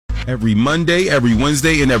Every Monday, every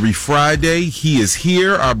Wednesday, and every Friday, he is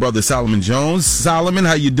here, our brother Solomon Jones. Solomon,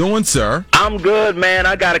 how you doing, sir? I'm good, man.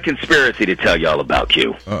 I got a conspiracy to tell y'all about,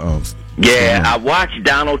 Q. Uh-oh. Yeah, I watched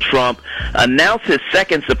Donald Trump announce his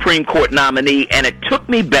second Supreme Court nominee, and it took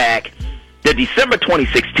me back to December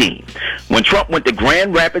 2016 when Trump went to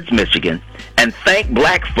Grand Rapids, Michigan, and thanked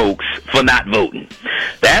black folks for not voting.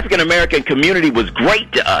 The African-American community was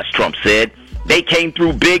great to us, Trump said. They came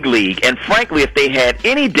through big league, and frankly, if they had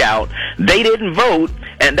any doubt, they didn't vote,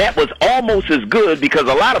 and that was almost as good because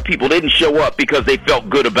a lot of people didn't show up because they felt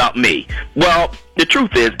good about me. Well, the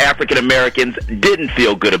truth is, African Americans didn't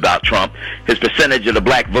feel good about Trump. His percentage of the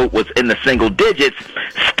black vote was in the single digits.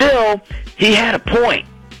 Still, he had a point.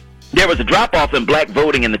 There was a drop-off in black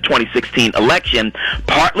voting in the 2016 election,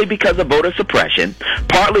 partly because of voter suppression,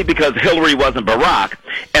 partly because Hillary wasn't Barack,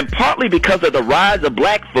 and partly because of the rise of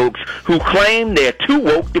black folks who claim they're too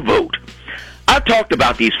woke to vote. I've talked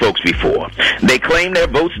about these folks before. They claim their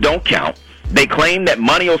votes don't count. They claim that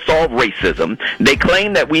money will solve racism. They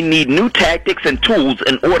claim that we need new tactics and tools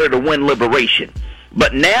in order to win liberation.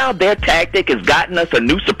 But now their tactic has gotten us a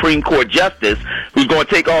new Supreme Court justice who's going to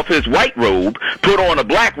take off his white robe, put on a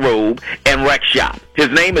black robe, and wreck shop. His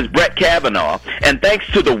name is Brett Kavanaugh, and thanks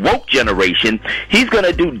to the woke generation, he's going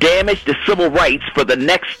to do damage to civil rights for the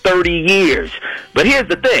next 30 years. But here's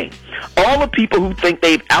the thing. All the people who think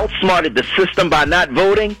they've outsmarted the system by not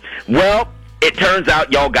voting, well, it turns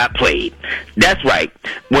out y'all got played. That's right.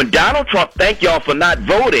 When Donald Trump thanked y'all for not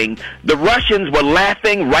voting, the Russians were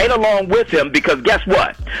laughing right along with him because guess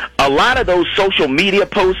what? A lot of those social media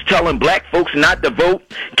posts telling black folks not to vote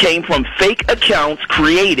came from fake accounts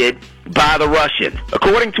created by the Russians.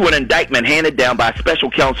 According to an indictment handed down by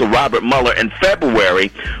Special Counsel Robert Mueller in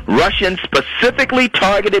February, Russians specifically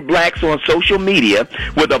targeted blacks on social media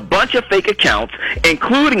with a bunch of fake accounts,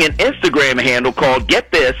 including an Instagram handle called,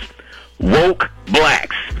 get this, Woke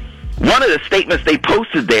Blacks. One of the statements they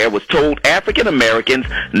posted there was told African Americans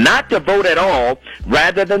not to vote at all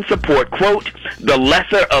rather than support, quote, the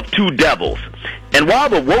lesser of two devils. And while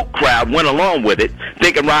the woke crowd went along with it,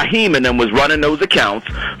 thinking Raheem and them was running those accounts,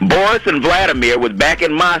 Boris and Vladimir was back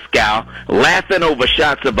in Moscow laughing over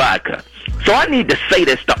shots of vodka. So I need to say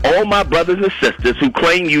this to all my brothers and sisters who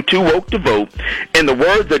claim you too woke to vote. In the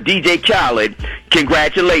words of DJ Khaled,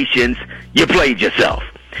 congratulations, you played yourself.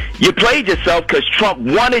 You played yourself because Trump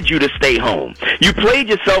wanted you to stay home. You played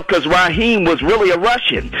yourself because Raheem was really a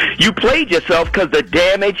Russian. You played yourself because the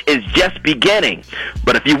damage is just beginning.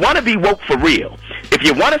 But if you want to be woke for real, if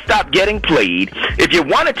you want to stop getting played, if you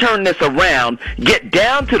want to turn this around, get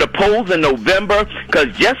down to the polls in November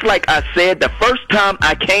because just like I said the first time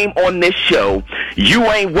I came on this show, you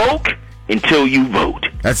ain't woke until you vote.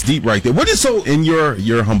 That's deep right there. What is so, in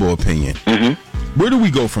your humble opinion, where do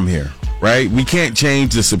we go from here? Right? We can't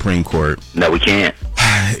change the Supreme Court. No, we can't.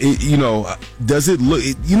 Does it look...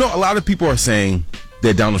 a lot of people are saying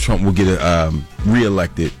that Donald Trump will get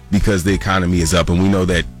reelected because the economy is up, and we know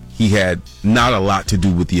that he had not a lot to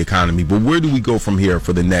do with the economy. But where do we go from here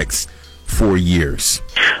for the next 4 years?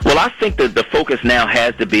 Well, I think that the focus now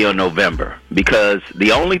has to be on November because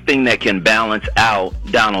the only thing that can balance out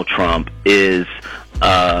Donald Trump is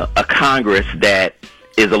a Congress that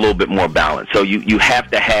is a little bit more balanced. So you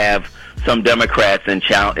have to have some Democrats in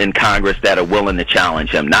Congress that are willing to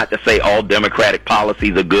challenge him. Not to say all Democratic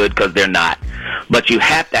policies are good, because they're not. But you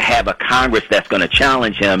have to have a Congress that's going to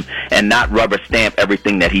challenge him and not rubber stamp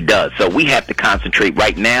everything that he does. So we have to concentrate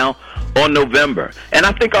right now on November. And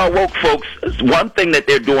I think our woke folks, one thing that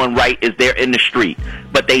they're doing right is they're in the street.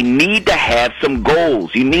 But they need to have some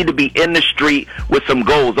goals. You need to be in the street with some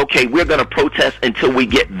goals. Okay, we're going to protest until we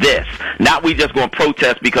get this. Not we just going to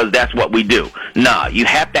protest because that's what we do. Nah, you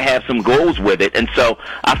have to have some goals with it. And so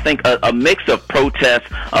I think a mix of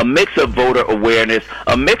protest, a mix of voter awareness,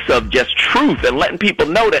 a mix of just truth and letting people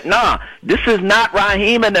know that, nah, this is not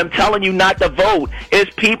Raheem and them telling you not to vote.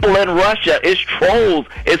 It's people in Russia. It's trolls.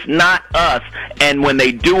 It's not us. And when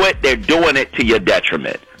they do it, they're doing it to your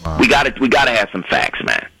detriment. Wow. We got to have some facts,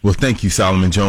 man. Well, thank you, Solomon Jones.